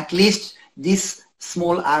restoration. At least this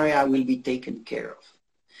small area will be taken care of.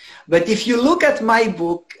 But if you look at my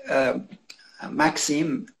book,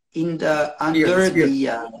 Maxim, in the, under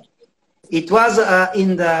the, it was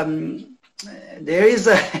in the, there is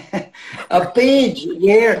a page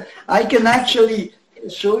where I can actually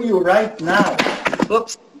show you right now.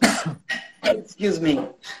 Oops. Excuse me,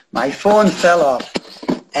 my phone fell off.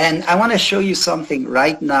 And I want to show you something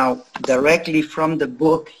right now directly from the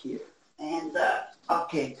book here. And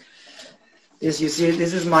okay, as you see,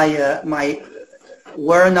 this is my my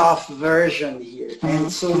worn off version here.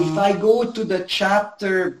 And so if I go to the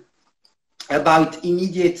chapter about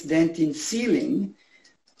immediate dentin sealing,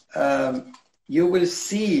 you will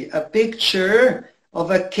see a picture of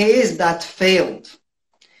a case that failed.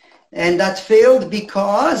 And that failed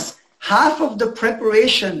because half of the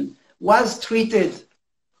preparation was treated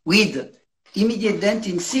with immediate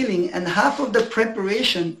dentin sealing and half of the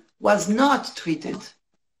preparation was not treated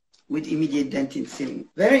with immediate dentin sealing.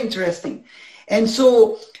 Very interesting. And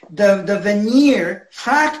so the veneer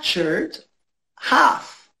fractured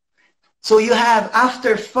half. So you have,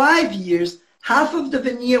 after 5 years, half of the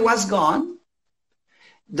veneer was gone,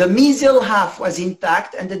 the mesial half was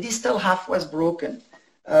intact, and the distal half was broken.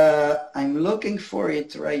 I'm looking for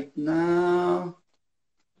it right now.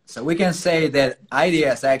 So we can say that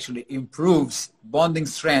IDS actually improves bonding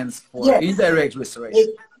strength for indirect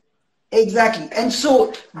restoration. Exactly. And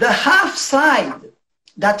so the half side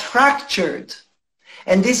that fractured,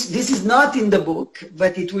 and this is not in the book,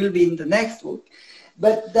 but it will be in the next book,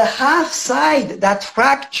 but the half side that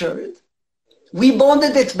fractured, we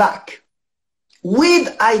bonded it back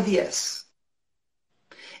with IDS.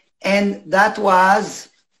 And that was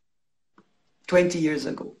 20 years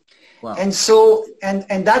ago. Wow. And so,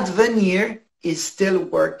 and that veneer is still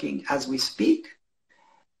working as we speak.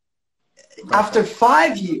 Perfect. After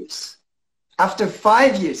 5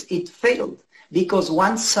 years, it failed because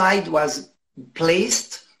one side was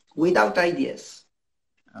placed without IDS.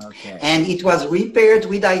 Okay. And it was repaired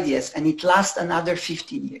with IDS, and it lasts another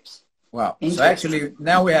 15 years. Wow. So actually,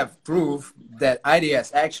 now we have proof that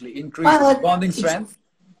IDS actually increases bonding strength.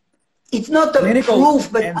 It's not a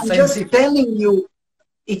proof, but I'm just telling you,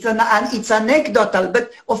 it's anecdotal,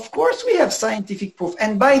 but of course we have scientific proof.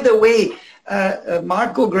 And by the way,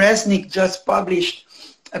 Marco Gresnik just published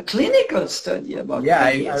a clinical study about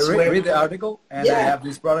IDS. I read the article, and I have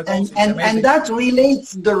these protocols. And that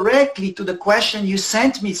relates directly to the question you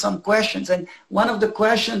sent me some questions. And one of the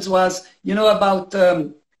questions was, you know, about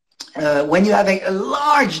when you have a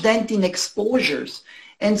large dentin exposures.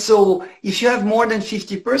 And so if you have more than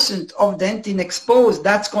 50% of dentin exposed,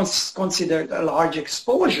 that's considered a large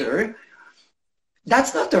exposure.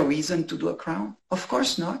 That's not a reason to do a crown. Of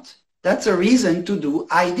course not. That's a reason to do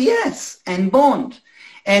IDS and bond.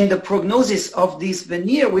 And the prognosis of this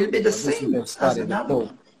veneer will be the same as another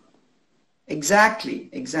one. Exactly,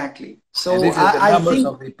 exactly. So and this is the numbers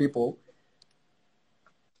of the people.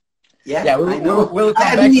 Yeah, I know.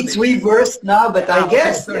 I mean, it's reversed now, but I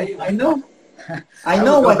guess, I know. I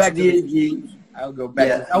know what's I'll go back.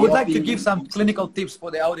 Yeah, I would like to give some clinical tips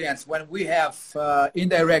for the audience when we have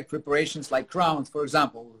indirect preparations like crowns, for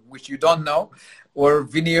example, which you don't know, or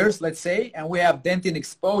veneers, let's say, and we have dentin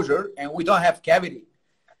exposure and we don't have cavity.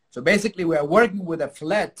 So basically we are working with a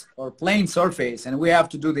flat or plain surface and we have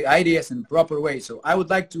to do the IDS in proper way. So I would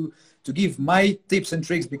like to give my tips and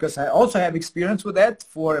tricks because I also have experience with that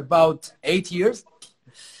for about 8 years.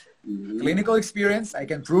 Clinical experience, I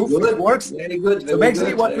can prove it works. Very good. So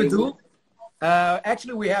basically what we do,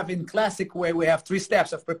 actually we have in classic way, we have 3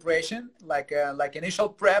 steps of preparation, like initial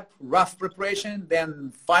prep, rough preparation,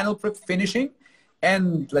 then final finishing,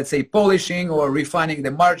 and let's say polishing or refining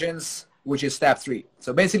the margins, which is step 3.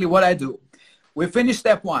 So basically what I do, we finish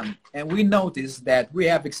step 1 and we notice that we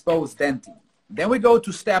have exposed dentin. Then we go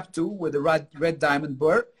to step 2 with the red diamond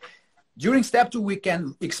burr. During step 2, we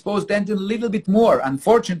can expose dentin a little bit more.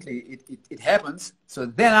 Unfortunately, it happens. So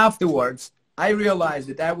then afterwards, I realized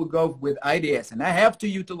that I will go with IDS and I have to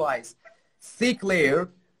utilize thick layer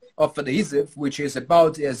of adhesive, which is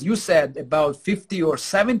about, as you said, about 50 or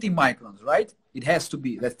 70 microns, right? It has to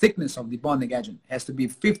be, the thickness of the bonding agent has to be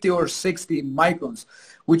 50 or 60 microns,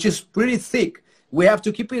 which is pretty thick. We have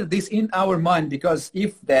to keep this in our mind because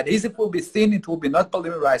if the adhesive will be thin, it will be not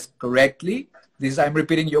polymerized correctly. This, I'm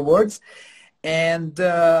repeating your words. And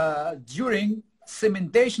during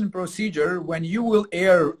cementation procedure, when you will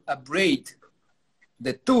abrade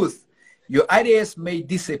the tooth, your IDS may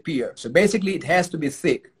disappear. So basically it has to be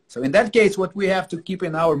thick. So in that case, what we have to keep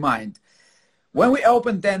in our mind, when we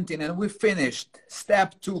open dentin and we finished step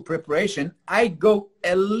 2 preparation, I go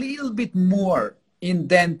a little bit more in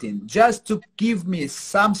dentin just to give me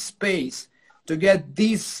some space to get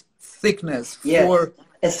this thickness for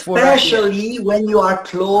especially when you are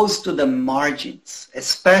close to the margins,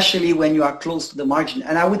 especially when you are close to the margin.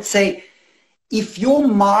 And I would say if your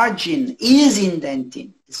margin is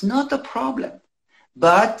indenting, it's not a problem,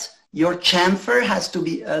 but your chamfer has to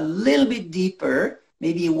be a little bit deeper,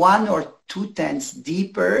 maybe 1 or 2 tenths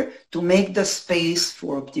deeper to make the space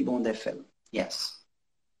for Optibond FL. Yes.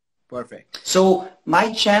 Perfect. So my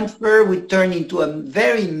chamfer would turn into a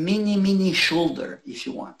very mini shoulder if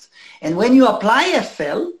you want. And when you apply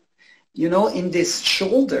FL, you know, in this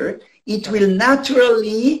shoulder, it will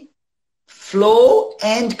naturally flow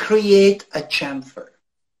and create a chamfer.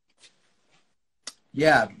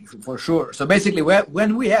 Yeah, for sure. So basically,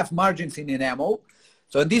 when we have margins in enamel,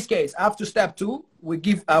 so in this case, after step 2, we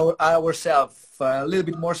give ourselves a little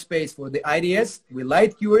bit more space for the IDS. We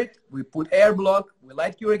light cure it, we put air block, we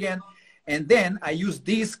light cure again, and then I use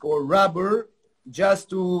disc or rubber just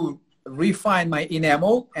to refine my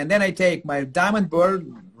enamel, and then I take my diamond burr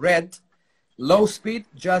red, low speed,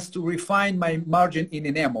 just to refine my margin in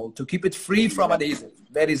enamel, to keep it free from adhesive.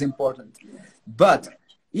 That is important. But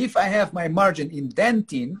if I have my margin in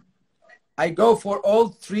dentin, I go for all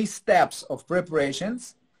 3 steps of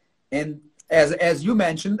preparations, and as you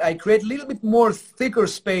mentioned, I create a little bit more thicker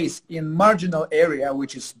space in marginal area,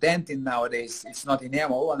 which is dentin nowadays. It's not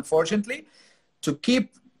enamel, unfortunately, to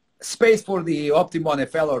keep space for the Optimon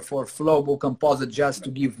FL or for flowable composite, just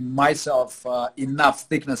to give myself enough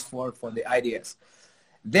thickness for the IDS.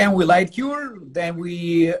 Then we light cure, then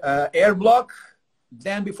we air block.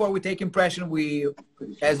 Then before we take impression, we,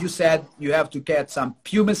 as you said, you have to get some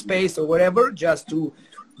pumice space or whatever just to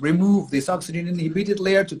remove this oxygen inhibited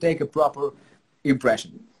layer to take a proper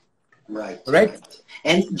impression. Right. Right? Right.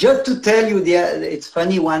 And just to tell you, it's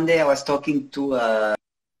funny, one day I was talking to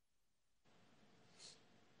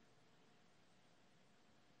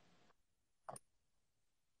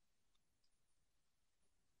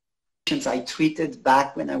I treated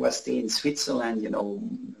back when I was still in Switzerland, you know,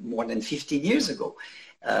 more than 15 years ago.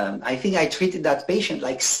 I think I treated that patient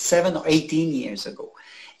like 7 or 18 years ago.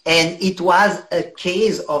 And it was a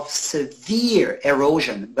case of severe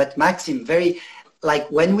erosion. But Maxim, very, like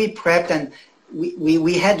when we prepped and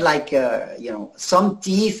we had like, you know, some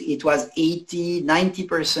teeth, it was 80,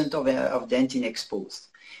 90% of dentin exposed.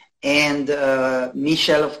 And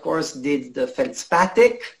Michel, of course, did the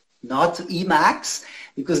feldspathic, not Emax,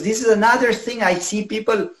 because this is another thing I see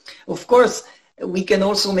people, of course, we can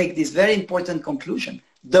also make this very important conclusion.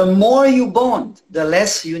 The more you bond, the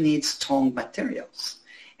less you need strong materials.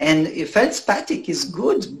 And feldspathic is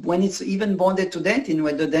good when it's even bonded to dentin,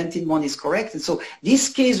 when the dentin bond is correct. And so this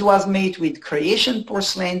case was made with Creation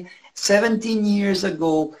porcelain 17 years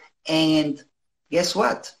ago, and guess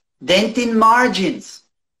what? Dentin margins.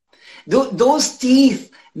 Those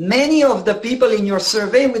teeth, many of the people in your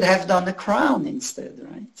survey would have done a crown instead,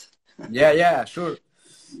 right? Yeah, sure.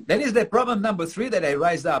 That is the problem number 3 that I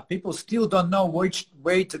raised up. People still don't know which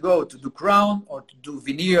way to go, to do crown or to do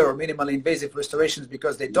veneer or minimally invasive restorations,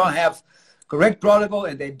 because they don't have correct protocol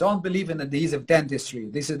and they don't believe in adhesive dentistry.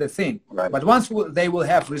 This is the thing. Right. But once they will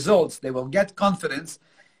have results, they will get confidence,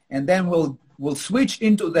 and then we'll switch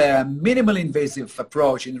into the minimal invasive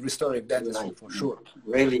approach in restorative dentistry, for sure.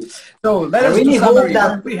 Really. So let us do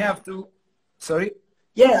summary. We have to, sorry?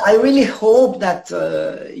 Yeah, I really hope that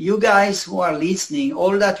you guys who are listening,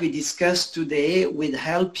 all that we discussed today will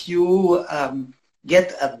help you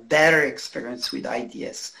get a better experience with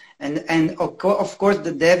IDS. And of course,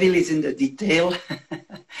 the devil is in the detail.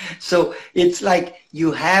 So it's like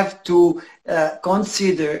you have to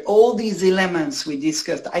consider all these elements we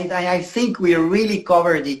discussed. I think we really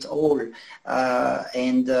covered it all.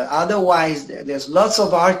 Otherwise, there's lots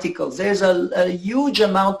of articles. There's a huge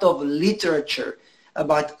amount of literature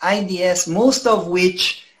about IDS, most of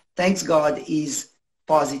which, thanks God, is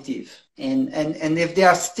positive. And if there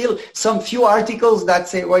are still some few articles that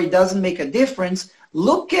say, well, it doesn't make a difference,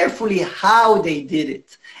 look carefully how they did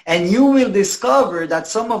it. And you will discover that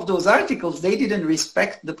some of those articles, they didn't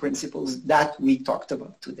respect the principles that we talked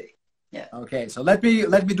about today. Yeah. Okay, so let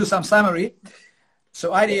me do some summary.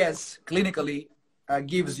 So IDS clinically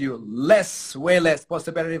gives you way less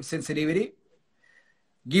postoperative sensitivity,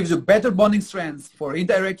 gives you better bonding strength for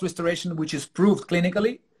indirect restoration, which is proved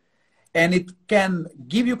clinically, and it can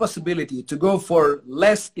give you possibility to go for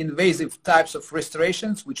less invasive types of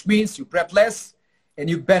restorations, which means you prep less and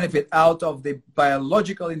you benefit out of the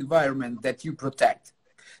biological environment that you protect.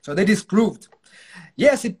 So that is proved.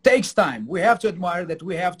 Yes, it takes time. We have to admire that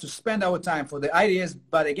we have to spend our time for the ideas,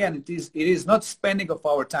 but again, it is not spending of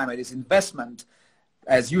our time, it is investment,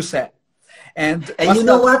 as you said. And you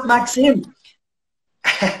know what, Maxim?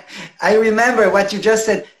 I remember what you just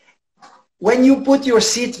said. When you put your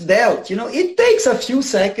seat belt, you know, it takes a few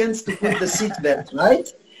seconds to put the seat belt,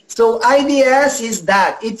 right? So IDS is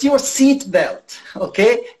that. It's your seat belt,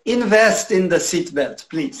 okay? Invest in the seat belt,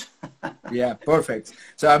 please. Yeah, perfect.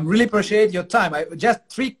 So I really appreciate your time. Just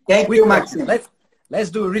three Thank quick you, questions. Maxim. Let's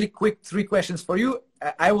do a really quick 3 questions for you.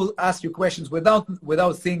 I will ask you questions without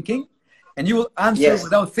thinking, and you will answer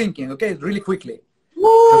without thinking, okay? Really quickly.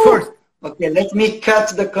 So first. Okay, let me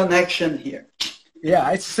cut the connection here.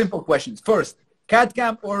 Yeah, it's simple questions. First,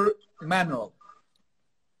 CAD/CAM or manual?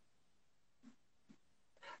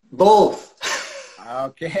 Both.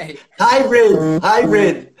 Okay. Hybrid.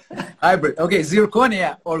 Hybrid. Okay,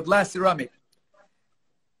 zirconia or glass ceramic?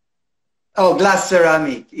 Oh, glass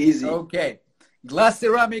ceramic, easy. Okay. Glass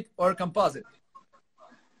ceramic or composite?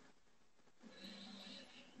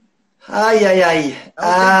 Okay,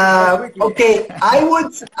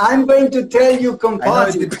 I'm going to tell you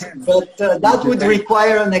composite, but that would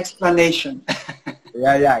require an explanation.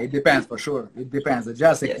 Yeah, it depends for sure. It depends. It's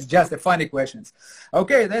just a funny questions.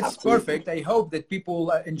 Okay, that's perfect. I hope that people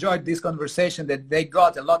enjoyed this conversation, that they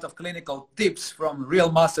got a lot of clinical tips from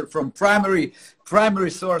real master, from primary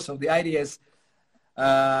source of the ideas.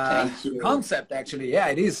 Concept, actually. Yeah,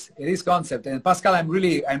 it is concept. And Pascal, I'm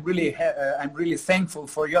really thankful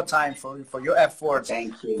for your time, for your efforts.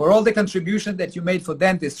 Thank you. For all the contribution that you made for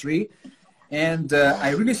dentistry. And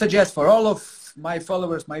I really suggest for all of my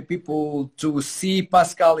followers, my people, to see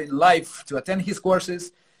Pascal in life, to attend his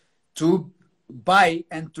courses, to buy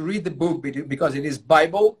and to read the book, because it is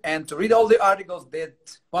Bible, and to read all the articles that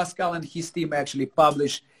Pascal and his team actually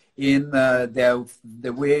publish in the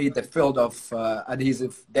field of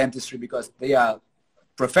adhesive dentistry, because they are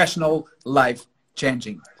professional,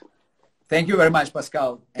 life-changing. Thank you very much,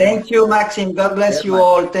 Pascal. Thank you, Maxim. God bless you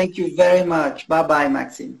all. Thank you very much. Bye-bye,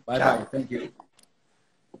 Maxim. Bye-bye. Thank you.